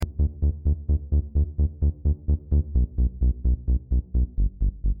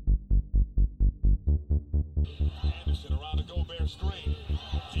Straight.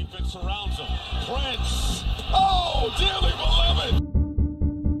 Defense surrounds him. Prince. Oh, dearly beloved.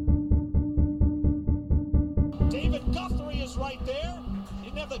 David Guthrie is right there. He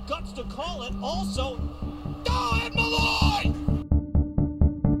didn't have the guts to call it. Also, and Malloy!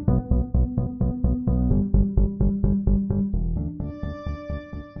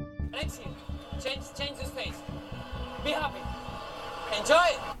 Excellent. Change the space. Be happy.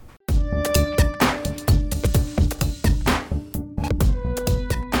 Enjoy.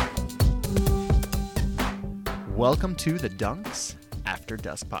 Welcome to the Dunks After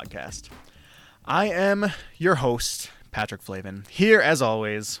Dusk podcast. I am your host, Patrick Flavin, here as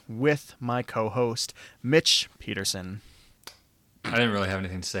always with my co-host, Mitch Peterson. I didn't really have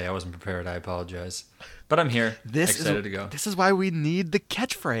anything to say. I wasn't prepared. I apologize. But I'm here, excited to go. This is why we need the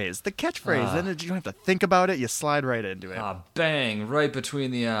catchphrase. Then you don't have to think about it. You slide right into it. Bang, right between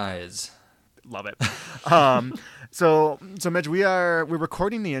the eyes. Love it. So Mitch, we're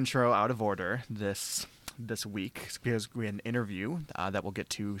recording the intro out of order this week because we had an interview that we'll get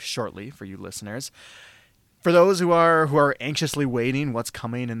to shortly for you listeners. For those who are anxiously waiting what's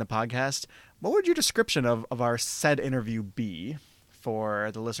coming in the podcast, what would your description of our said interview be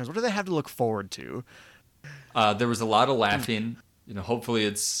for the listeners? What do they have to look forward to? There was a lot of laughing. Hopefully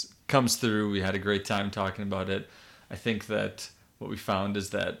it's comes through. We had a great time talking about it. I think that what we found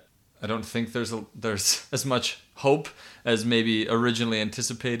is that I don't think there's as much hope as maybe originally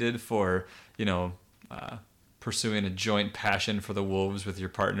anticipated for, pursuing a joint passion for the Wolves with your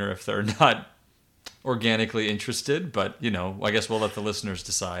partner if they're not organically interested. But, I guess we'll let the listeners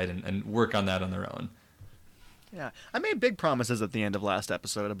decide and work on that on their own. Yeah. I made big promises at the end of last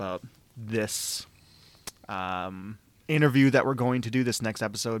episode about this interview that we're going to do, this next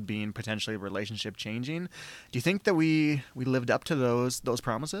episode being potentially relationship changing. Do you think that we lived up to those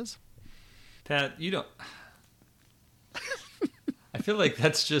promises? Pat, you don't... I feel like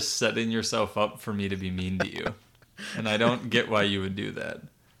that's just setting yourself up for me to be mean to you. And I don't get why you would do that.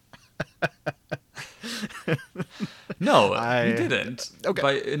 No, you didn't.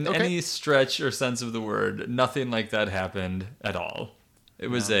 Okay. In any stretch or sense of the word, nothing like that happened at all. It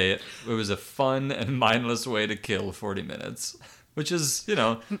was a fun and mindless way to kill 40 minutes, which is,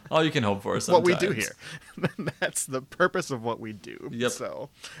 all you can hope for sometimes. What we do here. That's the purpose of what we do. Yep. So,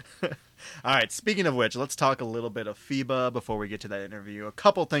 all right, speaking of which, let's talk a little bit of FIBA before we get to that interview. A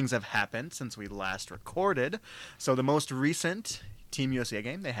couple things have happened since we last recorded. So the most recent Team USA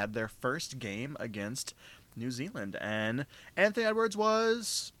game, they had their first game against New Zealand, and Anthony Edwards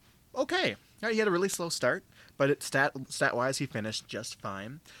was okay. He had a really slow start, but stat-wise, he finished just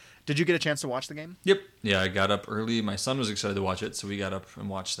fine. Did you get a chance to watch the game? Yep. Yeah, I got up early. My son was excited to watch it, so we got up and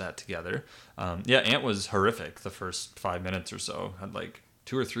watched that together. Ant was horrific the first 5 minutes or so. Had like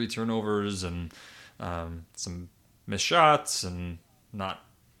 2 or 3 turnovers and some missed shots and not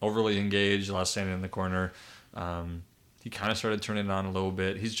overly engaged, a lot standing in the corner. He kind of started turning it on a little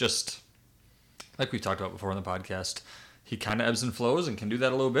bit. He's just, like we talked about before on the podcast, he kind of ebbs and flows and can do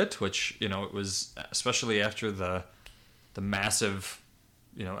that a little bit, which, it was, especially after the massive,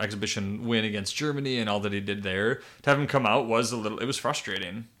 exhibition win against Germany and all that he did there, to have him come out it was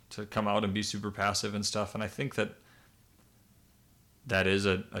frustrating to come out and be super passive and stuff. And I think that is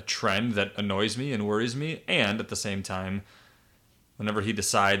a trend that annoys me and worries me. And at the same time, whenever he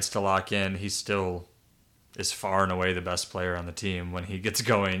decides to lock in, he still is far and away the best player on the team when he gets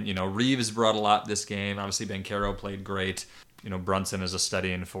going. Reeves brought a lot this game. Obviously, Banchero played great. Brunson is a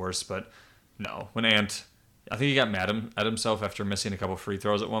steadying force. But no, when Ant, I think he got mad at himself after missing a couple free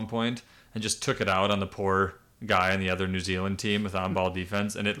throws at one point and just took it out on the poor guy on the other New Zealand team with on-ball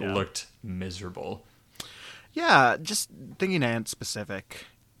defense, and it looked miserable. Yeah, just thinking Ant specific,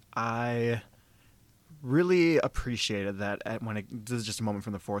 I really appreciated that this is just a moment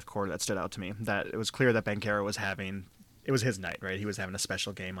from the fourth quarter that stood out to me, that it was clear that Banchero it was his night, right? He was having a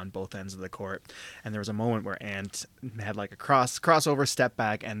special game on both ends of the court. And there was a moment where Ant had like a crossover step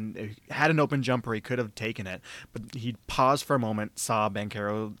back and had an open jumper. He could have taken it, but he paused for a moment, saw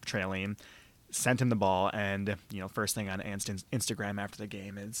Banchero trailing, sent him the ball, and first thing on Ant's Instagram after the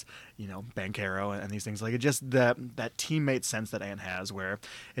game is Banchero and these things. Like, it just that teammate sense that Ant has, where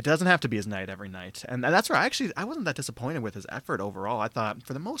it doesn't have to be his night every night. And that's where I wasn't that disappointed with his effort overall. I thought,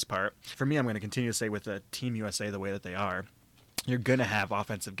 for the most part, for me, I'm going to continue to stay with the Team USA the way that they are. You're going to have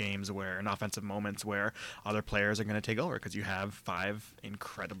offensive moments where other players are going to take over because you have 5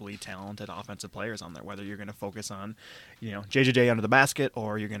 incredibly talented offensive players on there, whether you're going to focus on, JJJ under the basket,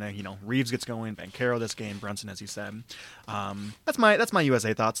 or you're going to, Reeves gets going, Banchero this game, Brunson, as you said. That's my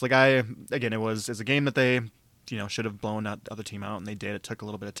USA thoughts. Like, it's a game that they should have blown that other team out, and they did. It took a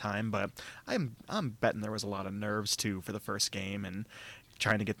little bit of time, but I'm betting there was a lot of nerves too for the first game and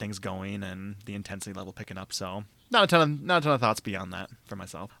trying to get things going and the intensity level picking up. So not a ton of thoughts beyond that for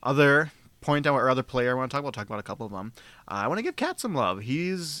myself. Other player I want to talk about a couple of them. I want to give Cat some love.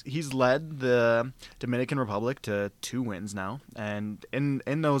 He's led the Dominican Republic to 2 wins now, and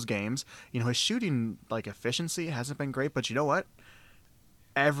in those games, his shooting efficiency hasn't been great, but you know what?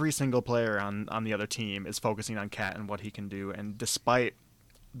 Every single player on the other team is focusing on Cat and what he can do, and despite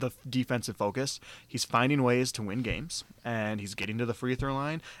the defensive focus, he's finding ways to win games, and he's getting to the free throw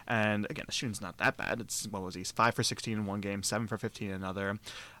line. And again, the shooting's not that bad. It's, what was he? 5 for 16 in one game, 7 for 15 in another.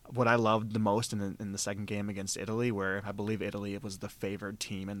 What I loved the most in the second game against Italy, where I believe Italy was the favored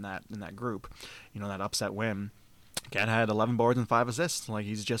team in that group, that upset win. Cat had 11 boards and 5 assists.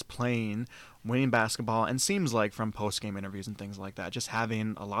 He's just playing winning basketball, and seems like from post-game interviews and things like that, just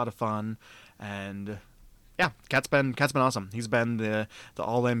having a lot of fun. And yeah, Cat's been awesome. He's been the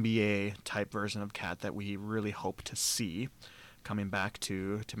all NBA type version of Cat that we really hope to see coming back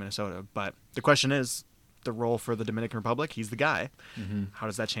to Minnesota. But the question is, the role for the Dominican Republic, he's the guy. Mm-hmm. How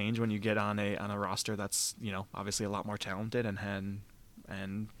does that change when you get on a roster that's obviously a lot more talented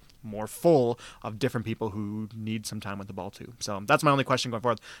and more full of different people who need some time with the ball too? So that's my only question going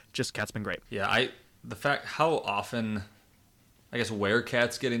forward. Just Cat's been great. Yeah, the fact how often, I guess, where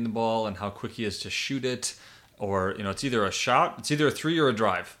Cat's getting the ball and how quick he is to shoot it, or it's either a shot, it's either a 3 or a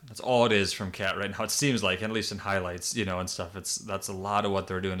drive. That's all it is from Cat right now. It seems like, at least in highlights, and stuff. That's a lot of what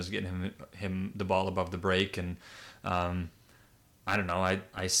they're doing is getting him the ball above the break. And I don't know.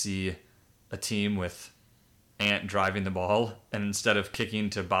 I see a team with Ant driving the ball, and instead of kicking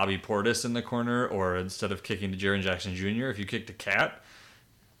to Bobby Portis in the corner, or instead of kicking to Jaren Jackson Jr., if you kick to Cat,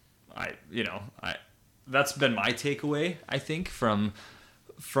 that's been my takeaway, I think, from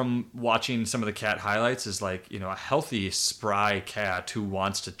watching some of the Cat highlights, is a healthy, spry Cat who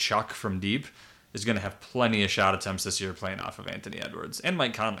wants to chuck from deep is going to have plenty of shot attempts this year playing off of Anthony Edwards and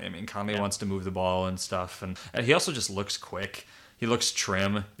Mike Conley. I mean, Conley wants to move the ball and stuff, and he also just looks quick. He looks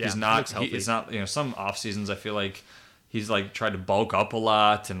trim. Yeah, he's not. He It's not. Some off seasons I feel like he's tried to bulk up a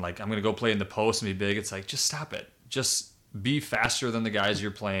lot and I'm gonna go play in the post and be big. It's just stop it. Just be faster than the guys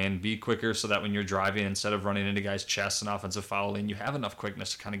you're playing. Be quicker so that when you're driving, instead of running into guys' chests and offensive fouling, you have enough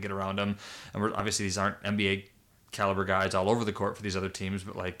quickness to kind of get around them. And obviously these aren't NBA caliber guys all over the court for these other teams,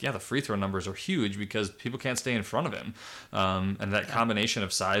 but the free throw numbers are huge because people can't stay in front of him. And that combination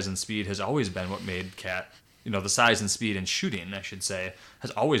of size and speed has always been what made Cat. The size and speed and shooting, I should say, has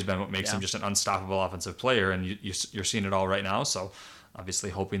always been what makes him just an unstoppable offensive player, and you're seeing it all right now. So,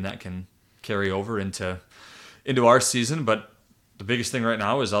 obviously, hoping that can carry over into our season. But the biggest thing right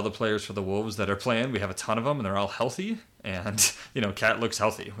now is all the players for the Wolves that are playing. We have a ton of them, and they're all healthy. And Cat looks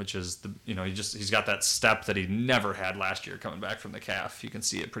healthy, which is he's got that step that he never had last year coming back from the calf. You can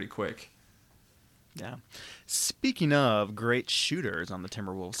see it pretty quick. Yeah. Speaking of great shooters on the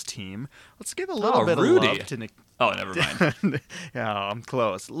Timberwolves team, let's give a little bit Rudy. of love to Nick. Oh, never mind. Yeah, I'm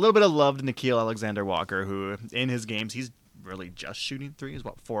close. A little bit of love to Nickeil Alexander-Walker, who in his games he's really just shooting threes.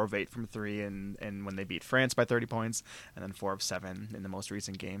 4 of 8 from 3, and when they beat France by 30 points, and then 4 of 7 in the most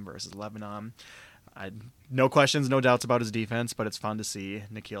recent game versus Lebanon. No questions, no doubts about his defense, but it's fun to see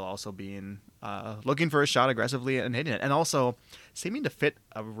Nickeil also being looking for a shot aggressively and hitting it, and also seeming to fit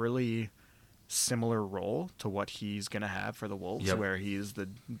a really similar role to what he's going to have for the Wolves, where he's the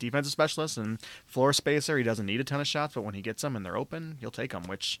defensive specialist and floor spacer. He doesn't need a ton of shots, but when he gets them and they're open, he'll take them,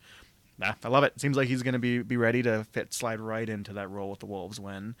 which I love it. Seems like he's going to be ready to slide right into that role with the Wolves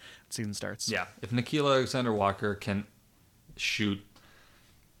when the season starts. Yeah, if Nickeil Alexander-Walker can shoot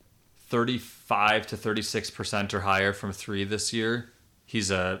 35 to 36% or higher from 3 this year,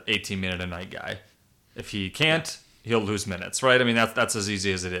 he's a 18-minute-a-night guy. If he can't, he'll lose minutes, right? I mean, that's as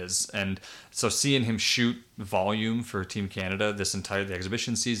easy as it is. And so seeing him shoot volume for Team Canada the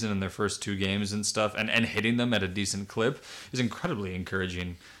exhibition season in their first 2 games and stuff, and hitting them at a decent clip is incredibly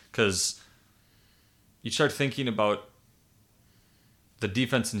encouraging, because you start thinking about the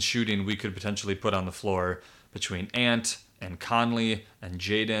defense and shooting we could potentially put on the floor between Ant and Conley and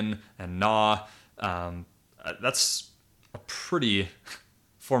Jaden and Nah. That's a pretty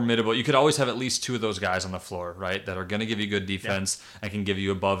formidable. You could always have at least 2 of those guys on the floor, right, that are going to give you good defense and can give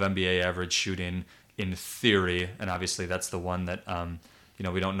you above NBA average shooting in theory. And obviously that's the one that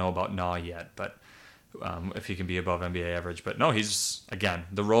we don't know about Nah yet, but if he can be above NBA average. But no,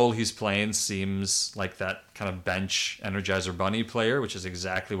 the role he's playing seems like that kind of bench Energizer Bunny player, which is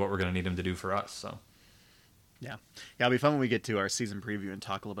exactly what we're going to need him to do for us. So Yeah. It'll be fun when we get to our season preview and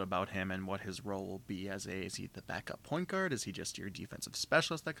talk a little bit about him and what his role will be is he the backup point guard? Is he just your defensive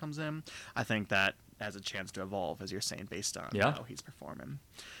specialist that comes in? I think that has a chance to evolve, as you're saying, based on how he's performing.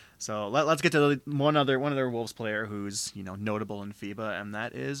 So let's get to one other Wolves player who's, notable in FIBA, and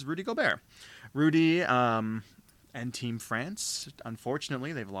that is Rudy Gobert. Rudy and Team France,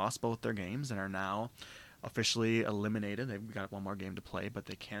 unfortunately, they've lost both their games and are now officially eliminated. They've got one more game to play, but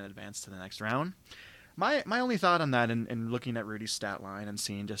they can't advance to the next round. My only thought on that, in looking at Rudy's stat line and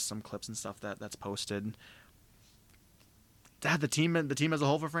seeing just some clips and stuff that's posted, the team as a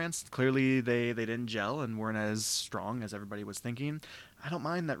whole for France, clearly they didn't gel and weren't as strong as everybody was thinking. I don't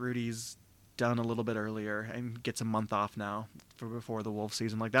mind that Rudy's done a little bit earlier and gets a month off now before the Wolves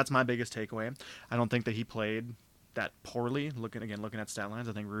season. Like, that's my biggest takeaway. I don't think that he played that poorly. Looking at stat lines,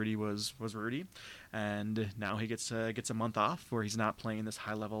 I think Rudy was Rudy, and now he gets a month off where he's not playing this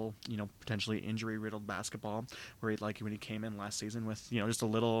high level, potentially injury riddled basketball where when he came in last season with just a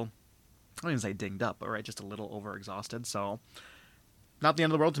little, I don't even say dinged up, but right, just a little overexhausted. So not the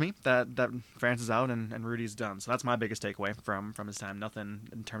end of the world to me that France is out and Rudy's done. So that's my biggest takeaway from his time. Nothing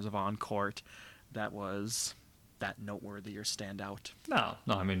in terms of on court that was that noteworthy or stand out. No.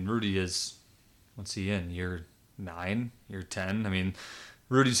 I mean, Rudy is, what's he in, year 9, year 10? I mean,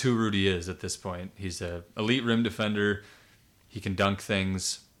 Rudy's who Rudy is at this point. He's a elite rim defender. He can dunk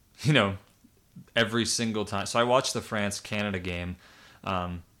things, every single time. So I watched the France-Canada game,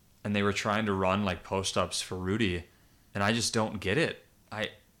 and they were trying to run like post-ups for Rudy, and I just don't get it.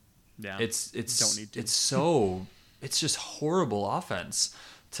 It's don't need to. It's just horrible offense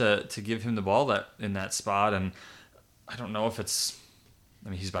to give him the ball in that spot, and I don't know if it's. I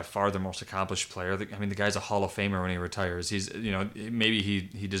mean, he's by far the most accomplished player. I mean, the guy's a Hall of Famer when he retires. He's, maybe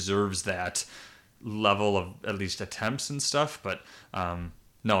he deserves that level of at least attempts and stuff. But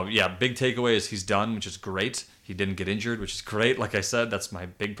big takeaway is he's done, which is great. He didn't get injured, which is great. Like I said, that's my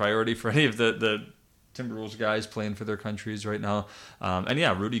big priority for any of the Timberwolves guys playing for their countries right now.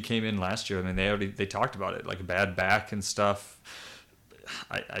 Rudy came in last year. I mean, they talked about it, like a bad back and stuff.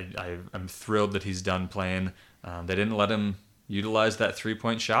 I'm thrilled that he's done playing. They didn't let him utilize that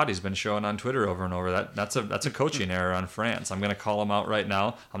 3-point shot he's been showing on Twitter over and over. That's a coaching error on France. I'm going to call him out right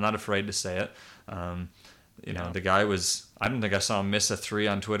now. I'm not afraid to say it. The guy was. I don't think I saw him miss a 3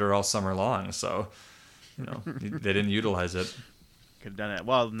 on Twitter all summer long. So, they didn't utilize it. Could have done it.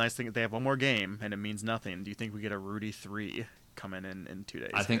 Well, the nice thing is they have one more game, and it means nothing. Do you think we get a Rudy 3 coming in 2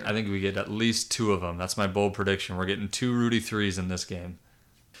 days? I think we get at least 2 of them. That's my bold prediction. We're getting 2 Rudy 3s in this game.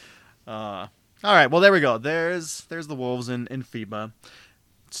 All right, well, there we go. There's the Wolves in FIBA.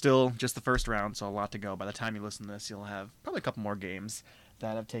 Still just the first round, so a lot to go. By the time you listen to this, you'll have probably a couple more games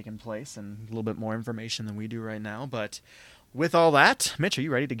that have taken place and a little bit more information than we do right now. But with all that, Mitch, are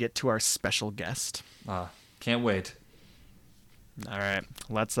you ready to get to our special guest? Can't wait. All right,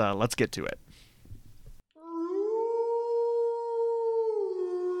 let's get to it.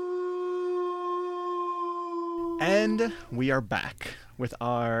 And we are back with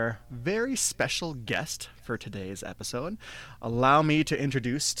our very special guest for today's episode. Allow me to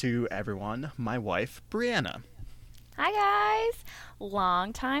introduce to everyone my wife, Brianna. Hi, guys.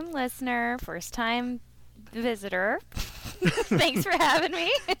 Long-time listener, first-time visitor. Thanks for having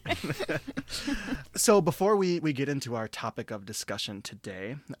me. So before we get into our topic of discussion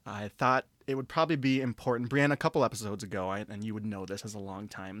today, I thought it would probably be important. Brianna, a couple episodes ago, and you would know this as a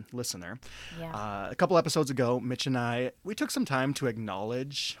long-time listener, a couple episodes ago, Mitch and I, we took some time to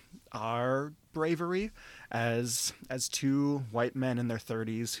acknowledge our bravery as 2 white men in their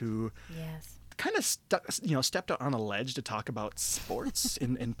 30s who kind of stepped out on a ledge to talk about sports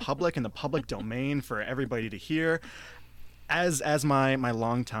in public, in the public domain for everybody to hear. As my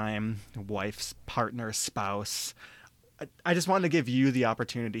longtime wife's partner, spouse, I just wanted to give you the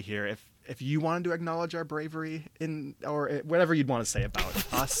opportunity here. If you wanted to acknowledge our bravery or whatever you'd want to say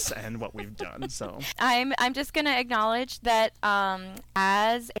about us and what we've done. So I'm just going to acknowledge that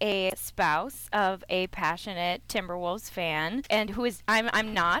as a spouse of a passionate Timberwolves fan, and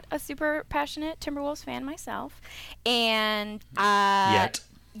I'm not a super passionate Timberwolves fan myself, and yet.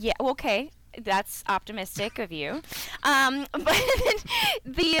 Yeah, okay. That's optimistic of you. But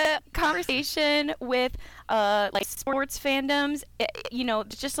the conversation with sports fandoms,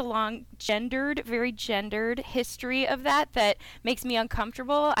 just a long very gendered history of that makes me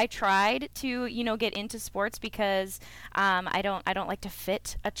uncomfortable. I tried to, get into sports because I don't like to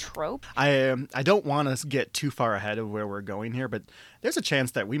fit a trope. I don't want to get too far ahead of where we're going here, but there's a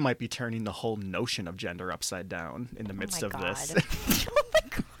chance that we might be turning the whole notion of gender upside down in the midst of this. Oh my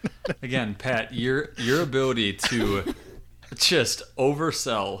God. Again, Pat, your ability to just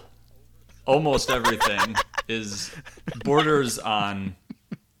oversell almost everything is borders on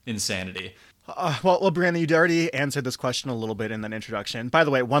insanity. Well, Brianna, you already answered this question a little bit in that introduction. By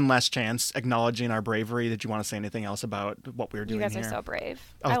the way, one last chance, acknowledging our bravery. Did you want to say anything else about what we were doing here? You guys are so brave.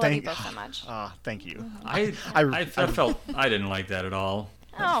 Oh, I love you both so much. Thank you. I felt I didn't like that at all.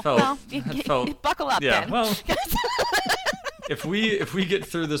 Buckle up yeah, then. Well, if we get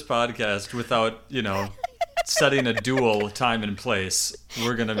through this podcast without, setting a duel time and place,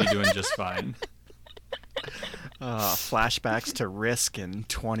 we're going to be doing just fine. Flashbacks to Risk in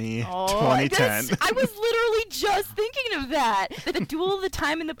 2010. I was literally just thinking of that. The duel, the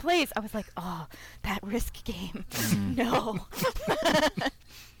time, and the place. I was like, oh, that Risk game. No.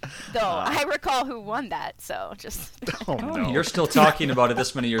 Though I recall who won that, so just. Oh, no. You're still talking about it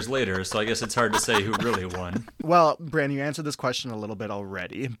this many years later, so I guess it's hard to say who really won. Well, Brandon, you answered this question a little bit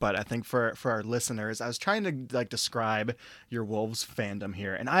already, but I think for our listeners, I was trying to describe your Wolves fandom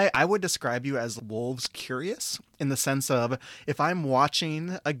here, and I would describe you as Wolves curious, in the sense of, if I'm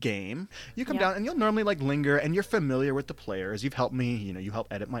watching a game, you come down and you'll normally linger, and you're familiar with the players. You've helped me, you help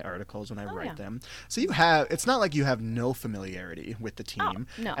edit my articles when I write them. So it's not like you have no familiarity with the team.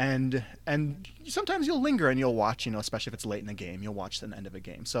 Oh, no. And sometimes you'll linger and you'll watch, especially if it's late in the game, you'll watch the end of a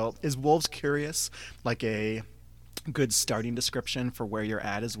game. So is Wolves curious like a good starting description for where you're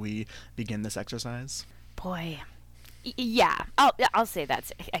at as we begin this exercise? Boy. Yeah, I'll say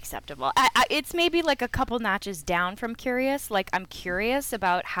that's acceptable. It's maybe a couple notches down from curious. I'm curious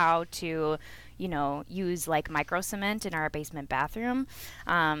about how to, use micro cement in our basement bathroom.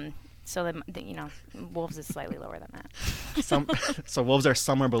 So Wolves is slightly lower than that. So Wolves are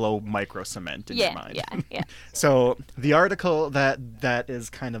somewhere below micro cement in your mind. Yeah. So the article that is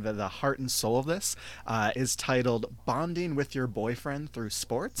kind of the heart and soul of this is titled "Bonding with Your Boyfriend Through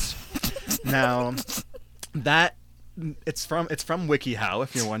Sports." Now, it's from WikiHow,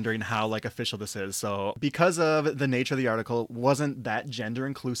 if you're wondering how official this is. So because of the nature of the article, it wasn't that gender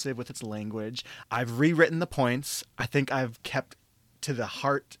inclusive with its language. I've rewritten the points. I think I've kept to the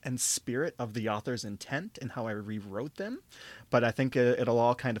heart and spirit of the author's intent and how I rewrote them, but I think it'll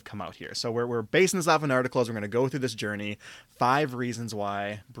all kind of come out here. So we're basing this off an article as we're going to go through this journey. 5 reasons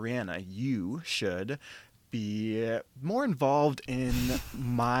why, Brianna, you should be more involved in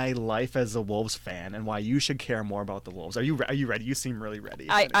my life as a Wolves fan, and why you should care more about the Wolves. Are you ready? You seem really ready.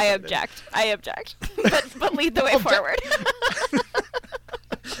 I object. but lead the way forward.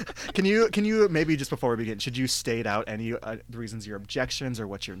 Can you maybe, just before we begin, should you state out any reasons, your objections, or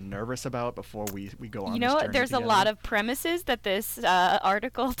what you're nervous about before we go on? There's together? A lot of premises that this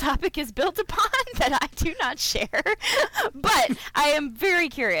article topic is built upon that I do not share, but I am very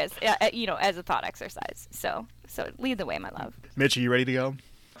curious, as a thought exercise. So lead the way, my love. Mitch, are you ready to go?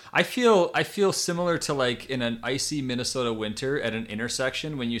 I feel similar to in an icy Minnesota winter at an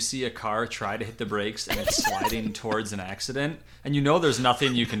intersection when you see a car try to hit the brakes and it's sliding towards an accident, and there's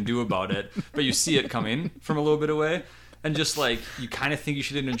nothing you can do about it, but you see it coming from a little bit away, and just you kind of think you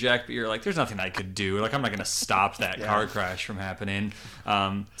should interject, but you're like, there's nothing I could do. I'm not going to stop that car crash from happening.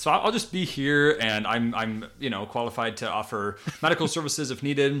 So I'll just be here, and I'm qualified to offer medical services if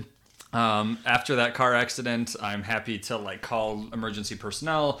needed. After that car accident, I'm happy to call emergency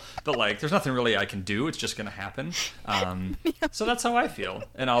personnel, but there's nothing really I can do. It's just going to happen. So that's how I feel.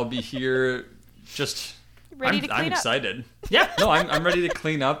 And I'll be here just ready to clean I'm excited. Yeah, no, I'm ready to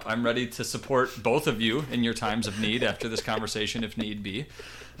clean up. I'm ready to support both of you in your times of need after this conversation, if need be.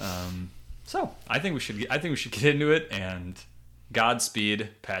 So I think we should get into it, and Godspeed,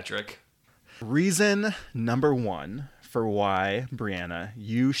 Patrick. Reason number 1 for why, Brianna,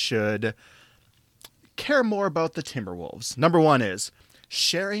 you should care more about the Timberwolves. Number 1 is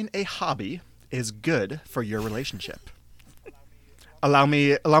sharing a hobby is good for your relationship. Allow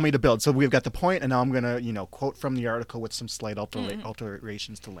me to build. So we've got the point, and now I'm going to, quote from the article with some slight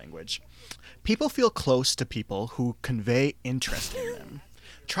alterations to language. People feel close to people who convey interest in them.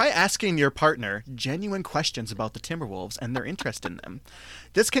 Try asking your partner genuine questions about the Timberwolves and their interest in them.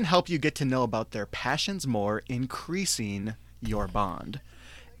 This can help you get to know about their passions more, increasing your bond.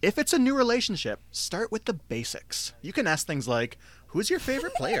 If it's a new relationship, start with the basics. You can ask things like, who's your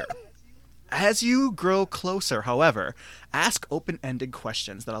favorite player? As you grow closer, however, ask open-ended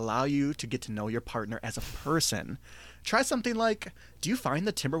questions that allow you to get to know your partner as a person. Try something like, do you find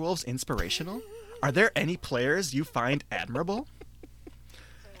the Timberwolves inspirational? Are there any players you find admirable?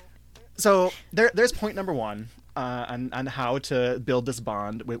 So there's point number 1 on how to build this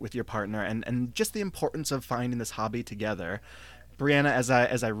bond with your partner, and just the importance of finding this hobby together. Brianna, as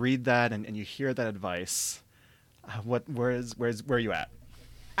I read that and you hear that advice, where are you at?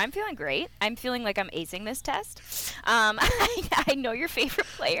 I'm feeling great. I'm feeling like I'm acing this test. I know your favorite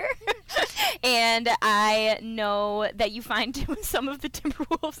player, and I know that you find some of the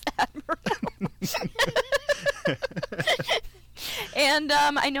Timberwolves admirable. And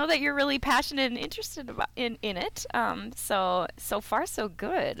I know that you're really passionate and interested in it. So far so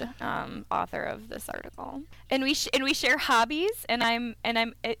good. Author of this article, and we share hobbies, and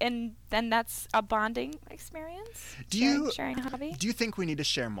then that's a bonding experience. Sharing a hobby? Do you think we need to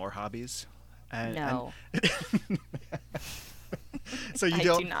share more hobbies? No. So I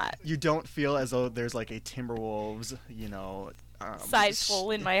do not. You don't feel as though there's like a Timberwolves, sized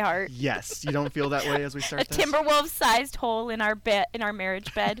hole in my heart. Yes, you don't feel that way as we start. A Timberwolves-sized hole in our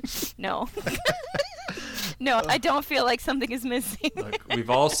marriage bed. No. No, I don't feel like something is missing. Look, we've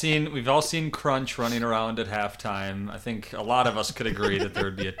all seen Crunch running around at halftime. I think a lot of us could agree that there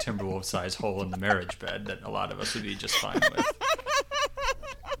would be a Timberwolves-sized hole in the marriage bed that a lot of us would be just fine with.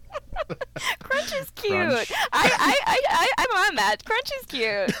 Crunch is cute. Crunch. I'm on that. Crunch is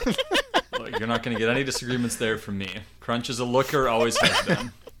cute. Look, you're not going to get any disagreements there from me. Crunch is a looker, always has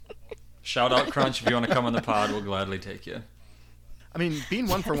been. Shout out Crunch if you want to come on the pod. We'll gladly take you. I mean, being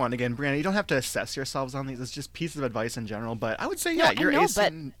one for one again, Brianna, you don't have to assess yourselves on these. It's just pieces of advice in general. But I would say, you're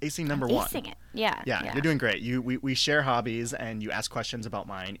acing number one. Acing it. Yeah, you're doing great. We share hobbies, and you ask questions about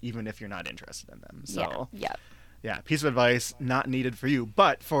mine, even if you're not interested in them. So yeah, piece of advice not needed for you,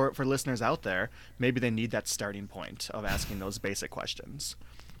 but for listeners out there, maybe they need that starting point of asking those basic questions.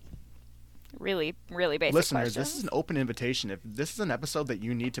 Really, really basic Listeners, questions. this is an open invitation. If this is an episode that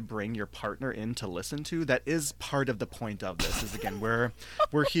you need to bring your partner in to listen to, that is part of the point of this. Is again, we're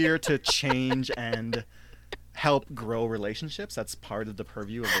here to change and help grow relationships. That's part of the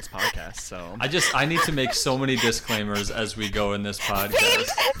purview of this podcast. So I need to make so many disclaimers as we go in this podcast.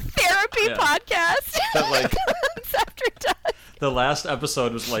 Therapy podcast. That, like, It's after dusk. the last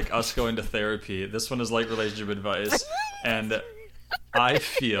episode was like us going to therapy. This one is like relationship advice, and I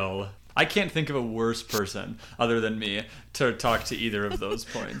feel I can't think of a worse person other than me to talk to either of those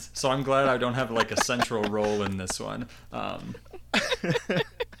points. So I'm glad I don't have like a central role in this one.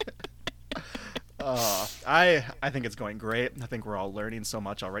 I think it's going great. I think we're all learning so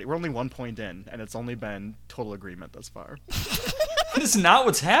much already. We're only 1 point in, and it's only been total agreement thus far. That is not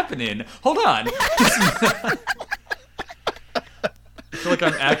what's happening. Hold on. I feel like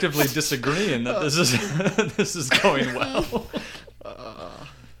I'm actively disagreeing that this is going well.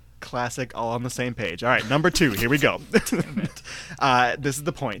 Classic, all on the same page. All right, number 2. Here we go. This is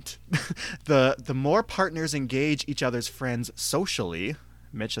the point. The more partners engage each other's friends socially,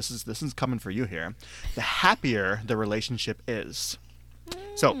 Mitch, this is coming for you here, the happier the relationship is.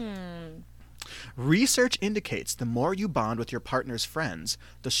 So, research indicates the more you bond with your partner's friends,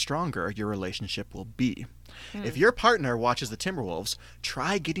 the stronger your relationship will be. If your partner watches the Timberwolves,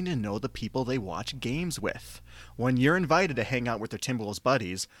 try getting to know the people they watch games with. When you're invited to hang out with their Timberwolves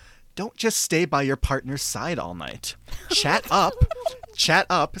buddies, don't just stay by your partner's side all night. Chat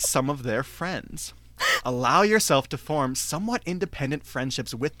up some of their friends. Allow yourself to form somewhat independent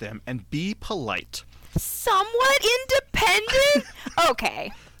friendships with them and be polite. Somewhat independent?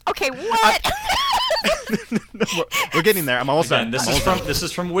 Okay, what? We're getting there. I'm almost done. This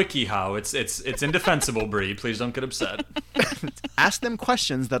is from WikiHow. It's indefensible, Bree. Please don't get upset. Ask them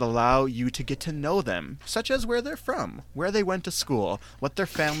questions that allow you to get to know them, such as where they're from, where they went to school, what their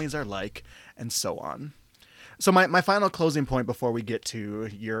families are like, and so on. So my final closing point before we get to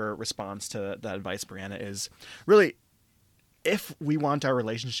your response to that advice, Brianna, is really, if we want our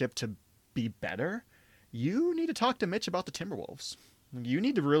relationship to be better, you need to talk to Mitch about the Timberwolves. You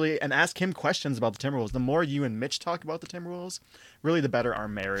need to really, and ask him questions about the Timberwolves. The more you and Mitch talk about the Timberwolves, really the better our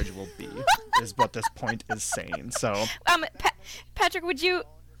marriage will be, is what this point is saying. So, Patrick, would you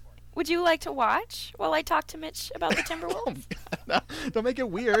like to watch while I talk to Mitch about the Timberwolves? No, don't make it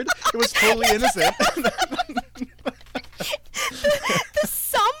weird. It was totally innocent. The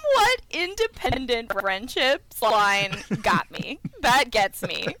somewhat independent friendships line got me. That gets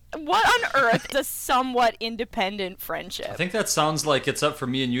me. What on earth is a somewhat independent friendship? I think that sounds like it's up for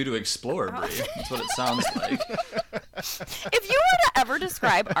me and you to explore, Bree. That's what it sounds like. If you were to ever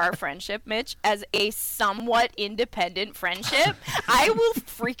describe our friendship, Mitch, as a somewhat independent friendship, I will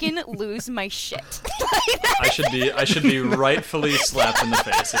freaking lose my shit. I should be rightfully slapped in the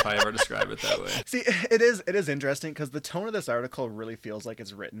face if I ever describe it that way. See, it is interesting because the tone of this article really feels like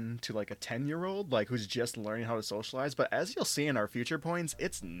it's written to like a 10-year-old, like who's just learning how to socialize. But as you'll see in our future points,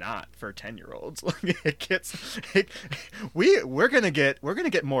 it's not for 10-year-olds. We're gonna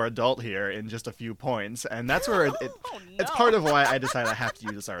get more adult here in just a few points, and that's where it's part of why I decided I have to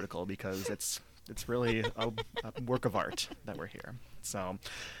use this article, because it's really a work of art that we're here. So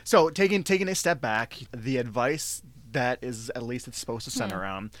taking a step back, the advice that is, at least it's supposed to center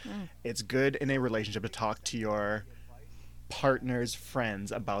around, it's good in a relationship to talk to your partner's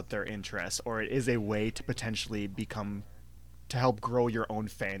friends about their interests, or it is a way to potentially to help grow your own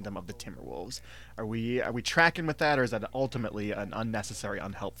fandom of the Timberwolves. Are we tracking with that, or is that ultimately an unnecessary,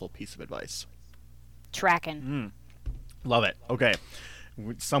 unhelpful piece of advice? Tracking. Love it. Okay.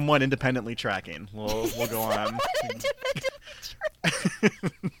 Somewhat independently tracking. We'll go on.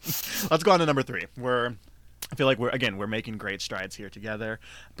 Let's go on to number 3. I feel like we're making great strides here together.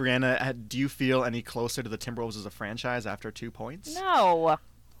 Brianna, do you feel any closer to the Timberwolves as a franchise after 2 points? No.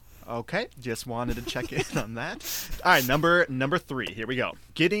 Okay, just wanted to check in on that. All right, number 3. Here we go.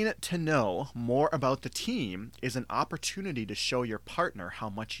 Getting to know more about the team is an opportunity to show your partner how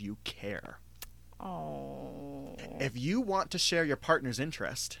much you care. Oh. If you want to share your partner's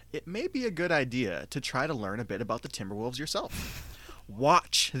interest, it may be a good idea to try to learn a bit about the Timberwolves yourself.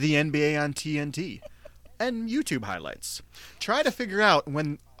 Watch the NBA on TNT and YouTube highlights. Try to figure out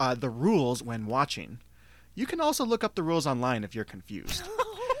the rules when watching. You can also look up the rules online if you're confused.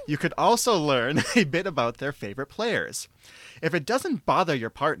 You could also learn a bit about their favorite players. If it doesn't bother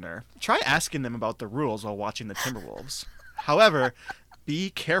your partner, try asking them about the rules while watching the Timberwolves. However, be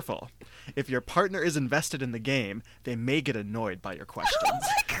careful. If your partner is invested in the game, they may get annoyed by your questions. Oh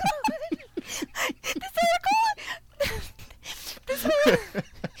my god! This article...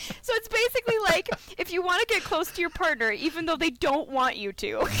 So it's basically like, if you want to get close to your partner, even though they don't want you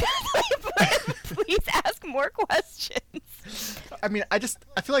to, please ask more questions. I mean, I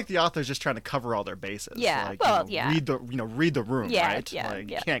feel like the author's just trying to cover all their bases. Yeah, like, well, yeah. Read the room, yeah, right? yeah, like,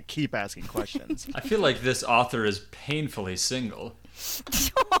 yeah. You can't keep asking questions. I feel like this author is painfully single.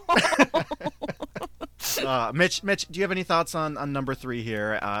 Mitch, do you have any thoughts on number 3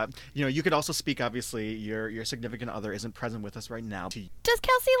 here? You could also speak. Obviously, your significant other isn't present with us right now. Does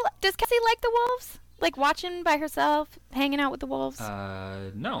Kelsey like the Wolves? Like watching by herself, hanging out with the Wolves?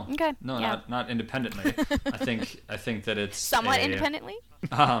 No. Okay. No, yeah. not independently. I think that it's somewhat independently.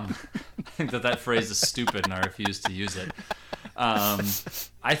 I think that phrase is stupid, and I refuse to use it.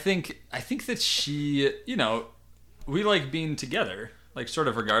 I think that she, we like being together. Like, sort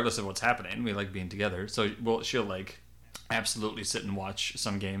of regardless of what's happening, we like being together. So, she'll, like, absolutely sit and watch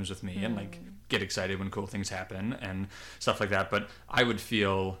some games with me and, like, get excited when cool things happen and stuff like that. But I would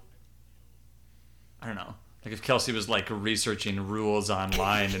feel, I don't know, like, if Kelsey was, like, researching rules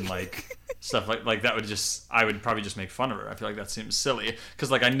online and, like, stuff like that I would probably just make fun of her. I feel like that seems silly.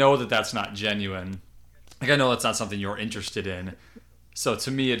 Because, like, I know that that's not genuine. Like, I know that's not something you're interested in. So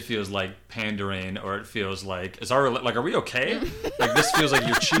to me, it feels like pandering, or it feels like, are we okay? Like, this feels like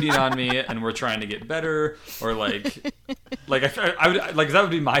you're cheating on me, and we're trying to get better, or like I would like, that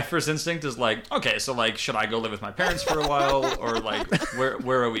would be my first instinct is like, okay, so like, should I go live with my parents for a while, or like,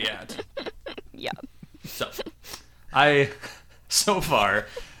 where are we at? Yeah. So far,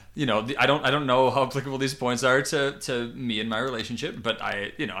 I don't know how applicable these points are to me and my relationship, but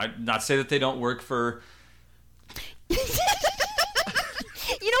I not say that they don't work for.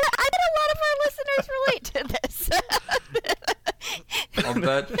 You know what? I bet a lot of our listeners relate to this. I'll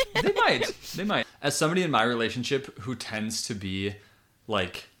bet they might. As somebody in my relationship who tends to be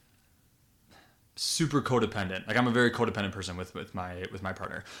like super codependent, like I'm a very codependent person with my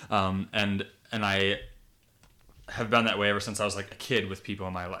partner, and I have been that way ever since I was like a kid with people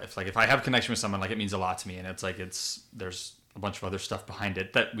in my life. Like, if I have connection with someone, like, it means a lot to me, and it's like there's a bunch of other stuff behind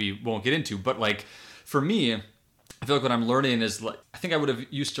it that we won't get into. But like, for me, I feel like what I'm learning is, like, I think I would have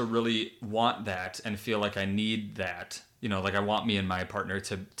used to really want that and feel like I need that. Like, I want me and my partner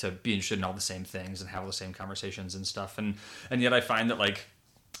to be interested in all the same things and have all the same conversations and stuff. And yet I find that, like,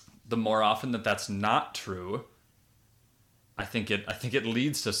 the more often that that's not true, I think it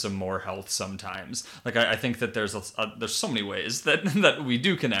leads to some more health sometimes. Like, I think that there's so many ways that we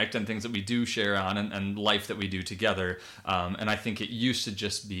do connect and things that we do share on and life that we do together. And I think it used to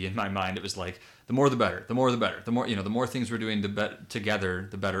just be, in my mind, it was like, the more the better, the more the better. The more, the more things we're doing together,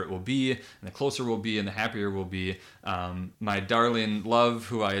 the better it will be, and the closer we'll be, and the happier we'll be. My darling love,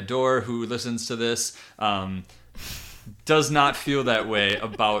 who I adore, who listens to this, does not feel that way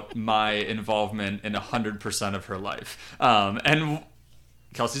about my involvement in 100% of her life. And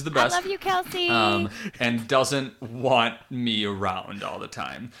Kelsey's the best. I love you, Kelsey. And doesn't want me around all the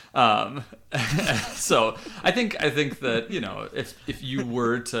time. So I think that, if you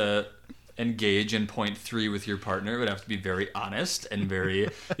were to engage in point 3 with your partner, it would have to be very honest and very,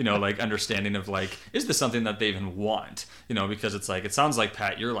 like, understanding of, like, is this something that they even want? Because it's like, it sounds like,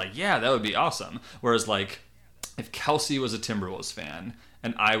 Pat, you're like, yeah, that would be awesome. Whereas, like, if Kelsey was a Timberwolves fan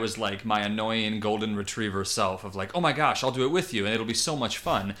and I was like my annoying golden retriever self of like, oh my gosh, I'll do it with you and it'll be so much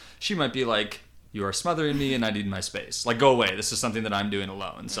fun, she might be like, you are smothering me and I need my space. Like, go away. This is something that I'm doing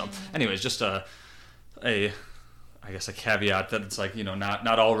alone. So anyways, just I guess a caveat that it's like,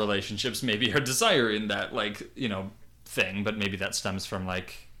 not all relationships maybe are desiring that, like, thing, but maybe that stems from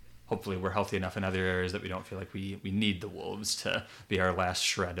like, hopefully we're healthy enough in other areas that we don't feel like we need the Wolves to be our last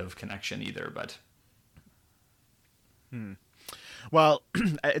shred of connection either, but. Well,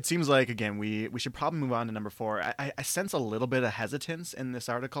 it seems like, again, we should probably move on to number 4. I sense a little bit of hesitance in this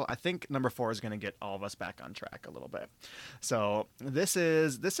article. I think number 4 is going to get all of us back on track a little bit. So this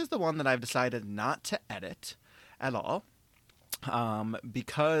is the one that I've decided not to edit at all,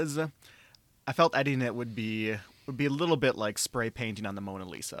 because I felt editing it would be a little bit like spray painting on the Mona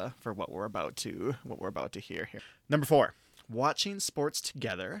Lisa for what we're about to hear here. Number 4. Watching sports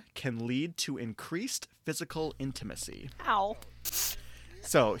together can lead to increased physical intimacy. Ow.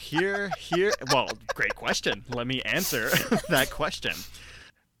 So well, great question. Let me answer that question.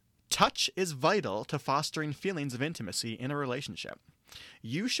 Touch is vital to fostering feelings of intimacy in a relationship.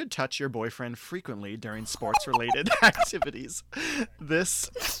 You should touch your boyfriend frequently during sports-related activities.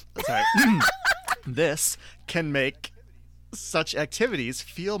 This can make such activities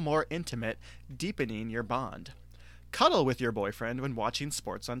feel more intimate, deepening your bond. Cuddle with your boyfriend when watching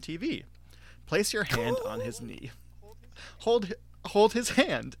sports on TV. Place your hand on his knee. Hold his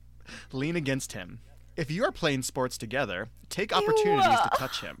hand. Lean against him. If you are playing sports together, take opportunities to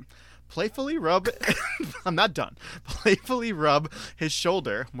touch him. Playfully rub I'm not done. Playfully rub his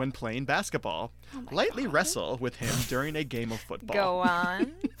shoulder when playing basketball. Lightly wrestle with him during a game of football. Go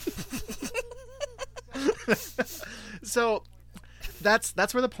on. So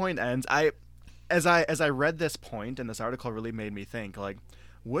that's where the point ends. As I read this point, and this article really made me think, like,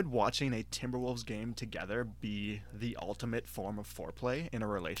 would watching a Timberwolves game together be the ultimate form of foreplay in a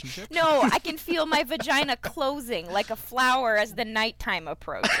relationship? No, I can feel my vagina closing like a flower as the nighttime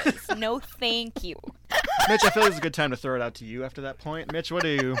approaches. No, thank you. Mitch, I feel like it's a good time to throw it out to you after that point. Mitch, what are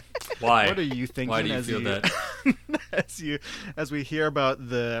you thinking? Why do you feel that? as we hear about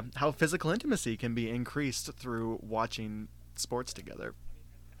how physical intimacy can be increased through watching sports together?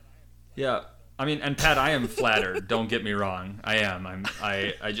 Yeah. I mean, and Pat, I am flattered. Don't get me wrong. I am.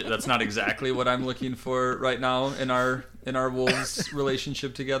 That's not exactly what I'm looking for right now in our Wolves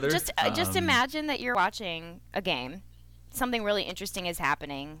relationship together. Just imagine that you're watching a game. Something really interesting is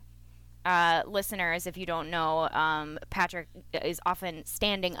happening. Listeners, if you don't know, Patrick is often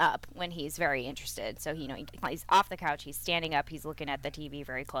standing up when he's very interested. So he's off the couch. He's standing up. He's looking at the TV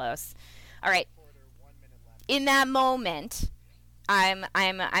very close. All right. In that moment,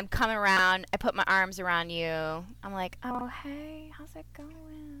 I'm coming around. I put my arms around you. I'm like, oh, hey, how's it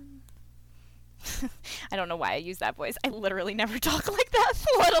going? I don't know why I use that voice. I literally never talk like that,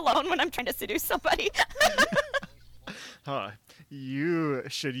 let alone when I'm trying to seduce somebody. You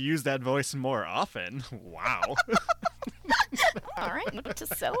should use that voice more often. Wow. All right, note to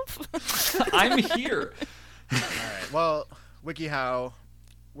self. I'm here. All right. Well, WikiHow,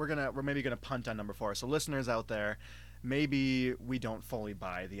 we're maybe gonna punt on number 4. So listeners out there, maybe we don't fully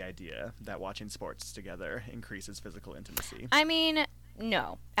buy the idea that watching sports together increases physical intimacy. I mean,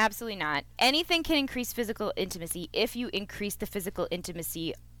 no, absolutely not. Anything can increase physical intimacy if you increase the physical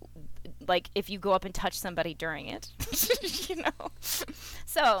intimacy, like if you go up and touch somebody during it. So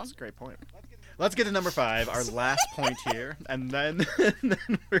that's a great point. Let's get to number 5, our last point here, and then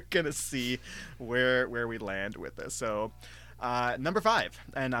we're gonna see where we land with this. So number 5,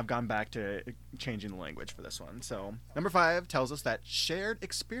 and I've gone back to changing the language for this one. So number 5 tells us that shared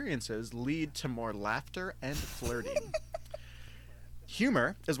experiences lead to more laughter and flirting.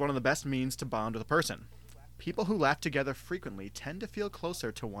 Humor is one of the best means to bond with a person. People who laugh together frequently tend to feel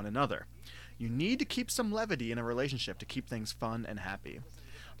closer to one another. You need to keep some levity in a relationship to keep things fun and happy.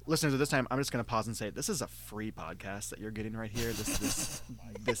 Listeners, at this time, I'm just going to pause and say this is a free podcast that you're getting right here, this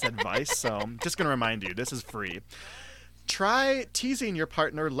advice. So I'm just going to remind you, this is free. Try teasing your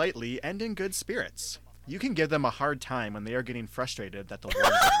partner lightly and in good spirits. You can give them a hard time when they are getting frustrated that the Wolves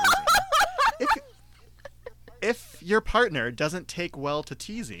are losing. If your partner doesn't take well to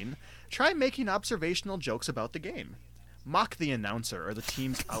teasing, try making observational jokes about the game. Mock the announcer or the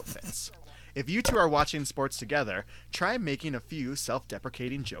team's outfits. If you two are watching sports together, try making a few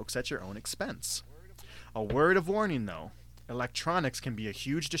self-deprecating jokes at your own expense. A word of warning, though. Electronics can be a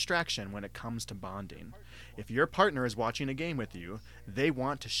huge distraction when it comes to bonding. If your partner is watching a game with you, they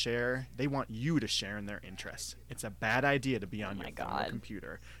want you to share in their interests. It's a bad idea to be on your phone or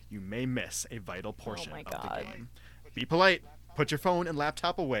computer. You may miss a vital portion of the game. Be polite. Put your phone and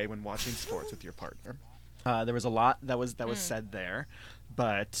laptop away when watching sports with your partner. There was a lot that was said there,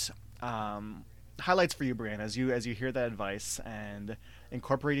 but highlights for you, Brianna, as you hear that advice and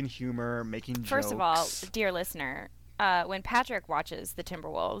incorporating humor, making jokes. First of all, dear listener, when Patrick watches the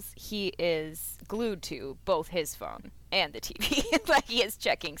Timberwolves, he is glued to both his phone and the TV. Like he is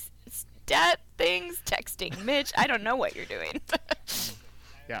checking stat things, texting Mitch. I don't know what you're doing.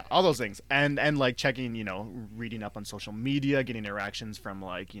 Yeah, all those things, and like checking, reading up on social media, getting interactions from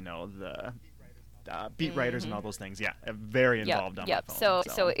like the beat writers and all those things. Yeah, very involved on my phone.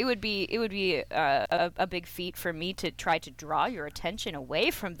 So it would be a big feat for me to try to draw your attention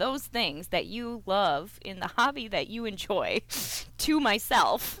away from those things that you love in the hobby that you enjoy, to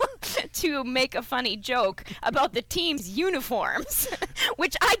myself, to make a funny joke about the team's uniforms,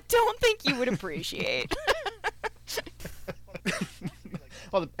 which I don't think you would appreciate.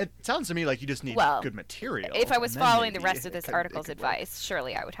 Well, it sounds to me like you just need good material. If I was following the rest of this article's advice,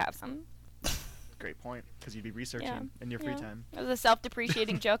 surely I would have some. Great point, because you'd be researching in your free time. It was a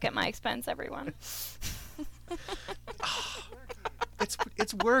self-depreciating joke at my expense, everyone.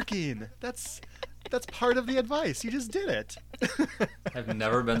 It's working. That's part of the advice. You just did it. I've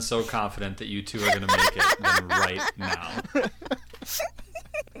never been so confident that you two are going to make it than right now.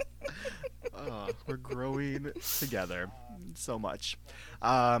 We're growing together so much.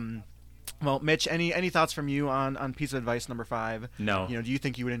 Well, Mitch, any thoughts from you on piece of advice number 5? No. Do you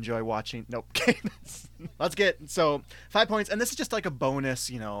think you would enjoy watching? Nope. Okay. Let's get 5 points, and this is just like a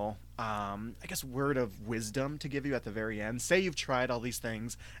bonus, I guess word of wisdom to give you at the very end. Say you've tried all these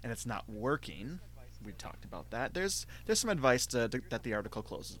things and it's not working. We talked about that. There's some advice that the article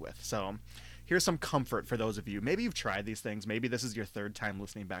closes with. So here's some comfort for those of you. Maybe you've tried these things. Maybe this is your 3rd time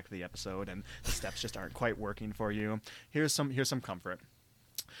listening back to the episode and the steps just aren't quite working for you. Here's some comfort.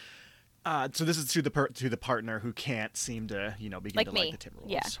 So this is to the partner who can't seem to begin to like the Timberwolves.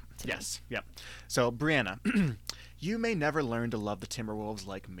 Yeah. Yes. Yep. So Brianna, you may never learn to love the Timberwolves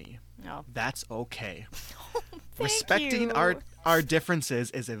like me. No. That's okay. Thank Respecting you. our differences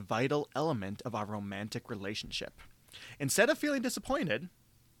is a vital element of our romantic relationship. Instead of feeling disappointed,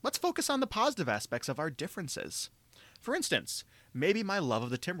 let's focus on the positive aspects of our differences. For instance, maybe my love of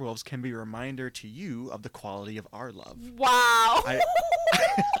the Timberwolves can be a reminder to you of the quality of our love. Wow.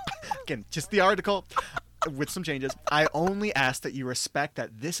 Again, just the article with some changes. I only ask that you respect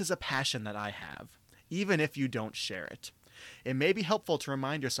that this is a passion that I have, even if you don't share it. It may be helpful to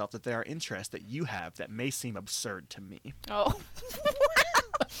remind yourself that there are interests that you have that may seem absurd to me. Oh.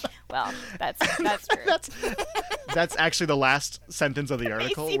 Well, that's true. That's actually the last sentence of the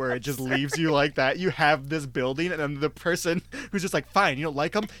article where it just leaves you like that. You have this building, and then the person who's just like, fine, you don't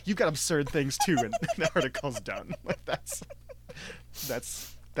like them? You've got absurd things too, and the article's done. Like that's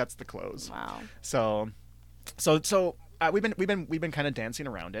the close. Wow. So we've been kind of dancing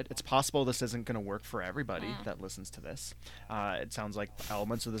around it. It's possible this isn't going to work for everybody that listens to this. It sounds like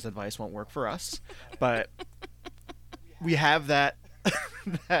elements of this advice won't work for us, but we have that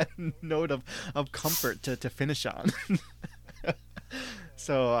that note of comfort to finish on.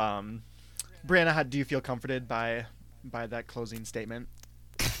 So, Brianna, how do you feel comforted by that closing statement?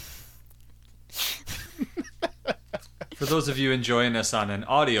 For those of you enjoying us on an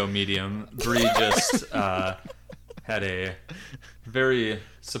audio medium, Bree just had a very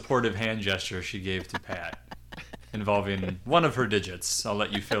supportive hand gesture she gave to Pat involving one of her digits. I'll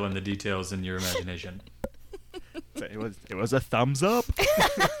let you fill in the details in your imagination. So it was a thumbs up.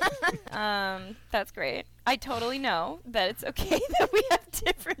 That's great. I totally know that it's okay that we have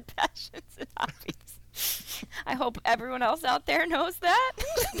different passions and hobbies. I hope everyone else out there knows that.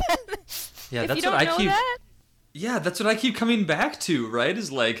 Yeah, if that's you don't what I know keep. that, Yeah, that's what I keep coming back to, right?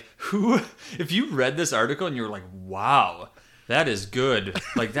 Is like, if you read this article and you were like, wow, that is good.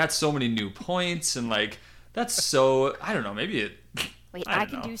 Like, that's so many new points, and like, that's so, I don't know, maybe it. wait, I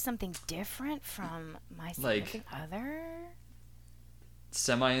can do something different from my significant other?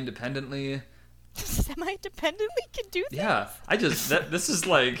 Semi-independently. Semi-independently can do things? Yeah, this is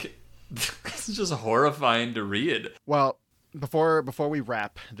like, this is just horrifying to read. Well, before we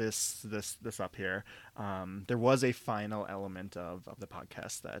wrap this up here, there was a final element of the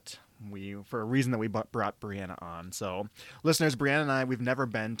podcast that for a reason that we brought Brianna on. So, listeners, Brianna and I, we've never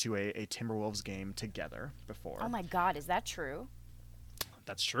been to a Timberwolves game together before. Oh my God, is that true?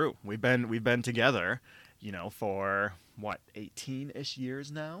 That's true. We've been together, for what, 18-ish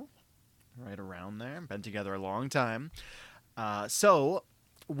years now, right around there. Been together a long time. So,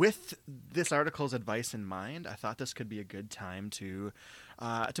 with this article's advice in mind, I thought this could be a good time to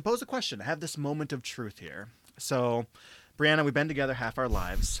pose a question, to have this moment of truth here. So, Brianna, we've been together half our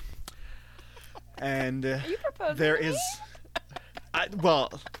lives, and Are you proposing there to me? is,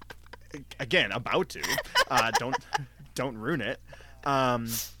 well, again, about to. Don't ruin it.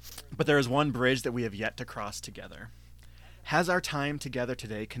 But there is one bridge that we have yet to cross together. Has our time together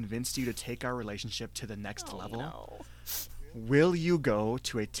today convinced you to take our relationship to the next level? No. Will you go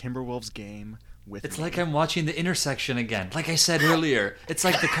to a Timberwolves game with It's me? like I'm watching The Intersection again. Like I said earlier, it's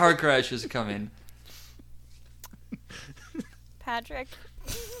like the car crash is coming. Patrick,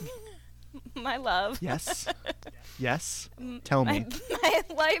 my love. Yes. Yes. Tell me. My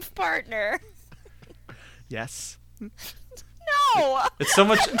life partner. Yes. No. It's so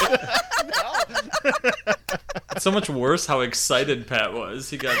much. It's so much worse how excited Pat was.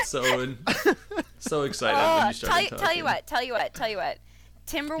 He got so excited when you started talking. Tell you what.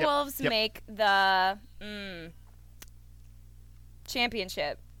 Timberwolves Yep. make the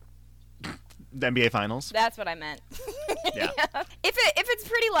championship. The NBA Finals. That's what I meant. Yeah. If it's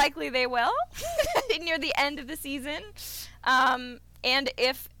pretty likely they will near the end of the season, and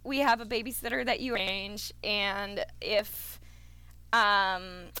if we have a babysitter that you arrange, and if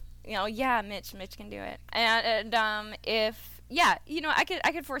Mitch can do it, and if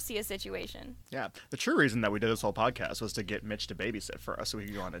I could foresee a situation. Yeah. The true reason that we did this whole podcast was to get Mitch to babysit for us so we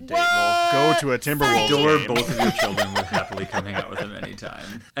could go on a date. What? We'll go to a Timberwolves Sure, game. both of your children would happily come hang out with him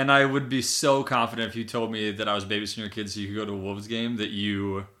anytime. And I would be so confident if you told me that I was babysitting your kids so you could go to a Wolves game that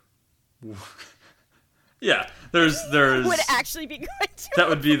you... Yeah, there's Would actually be good. that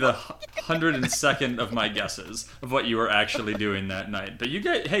would be the 102nd of my guesses of what you were actually doing that night. But you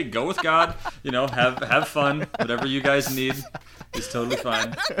guys, hey, go with God. Have fun. Whatever you guys need is totally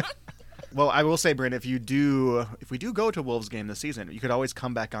fine. Well, I will say, Brent, if we do go to a Wolves game this season, you could always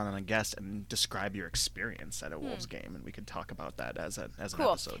come back on a guest and describe your experience at a Wolves game, and we could talk about that as an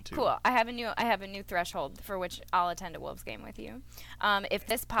episode too. Cool. I have a new threshold for which I'll attend a Wolves game with you. If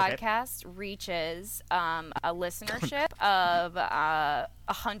this podcast reaches a listenership of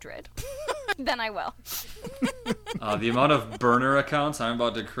 100, then I will. The amount of burner accounts I'm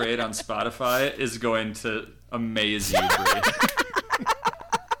about to create on Spotify is going to amaze you, Bree.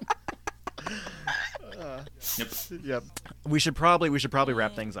 Yep. We should probably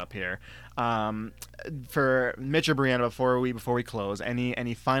wrap things up here. For Mitch or Brianna, before we close,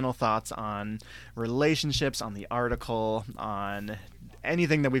 any final thoughts on relationships, on the article, on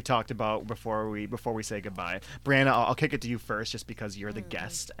anything that we've talked about before we say goodbye? Brianna, I'll kick it to you first, just because you're the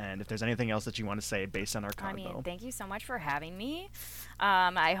guest, and if there's anything else that you want to say based on our convo. Thank you so much for having me.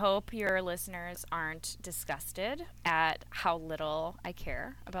 I hope your listeners aren't disgusted at how little I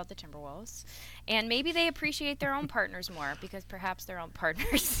care about the Timberwolves, and maybe they appreciate their own partners more, because perhaps their own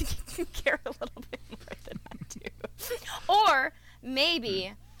partners care a little bit more than I do. Or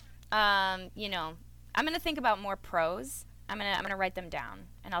maybe, I'm going to think about more pros. I'm gonna write them down,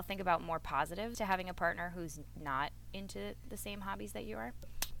 and I'll think about more positives to having a partner who's not into the same hobbies that you are,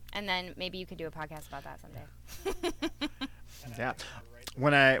 and then maybe you could do a podcast about that someday. Yeah.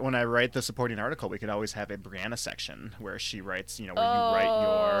 When I write the supporting article, we could always have a Brianna section where she writes, where you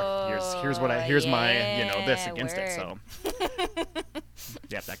write your here's my this against it. So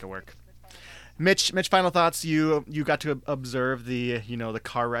yeah, that could work. Mitch, final thoughts. You got to observe the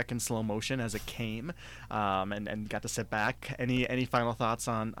car wreck in slow motion as it came, and got to sit back. Any final thoughts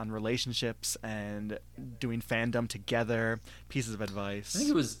on relationships and doing fandom together? Pieces of advice? I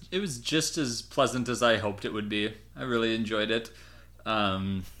think it was just as pleasant as I hoped it would be. I really enjoyed it.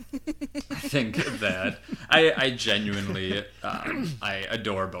 I think that I genuinely I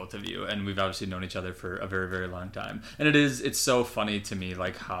adore both of you, and we've obviously known each other for a very, very long time. And it's so funny to me,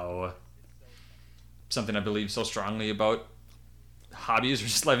 like, how something I believe so strongly about hobbies or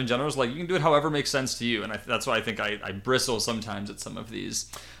just life in general is, like, you can do it however makes sense to you. And that's why I think I bristle sometimes at some of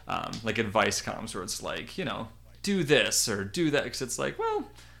these like advice columns where it's like, do this or do that, because it's like, well,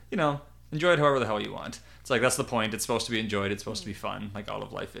 enjoy it however the hell you want. It's like, that's the point. It's supposed to be enjoyed. It's supposed to be fun, like all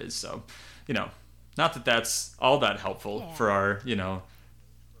of life is. So, not that that's all that helpful for our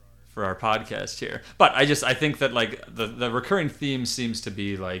for our podcast here, but I think that, like, the recurring theme seems to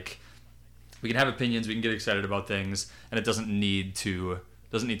be, like, we can have opinions, we can get excited about things, and it doesn't need to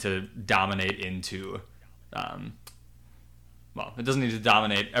dominate into, it doesn't need to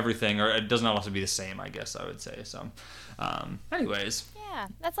dominate everything, or it doesn't have to be the same, I guess I would say. So, anyways. Yeah,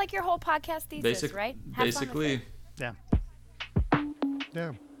 that's like your whole podcast thesis, right? Basically. Yeah.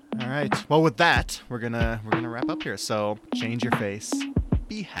 Yeah. All right. Well, with that, we're gonna wrap up here. So change your face,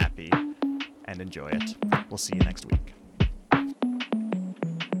 be happy, and enjoy it. We'll see you next week.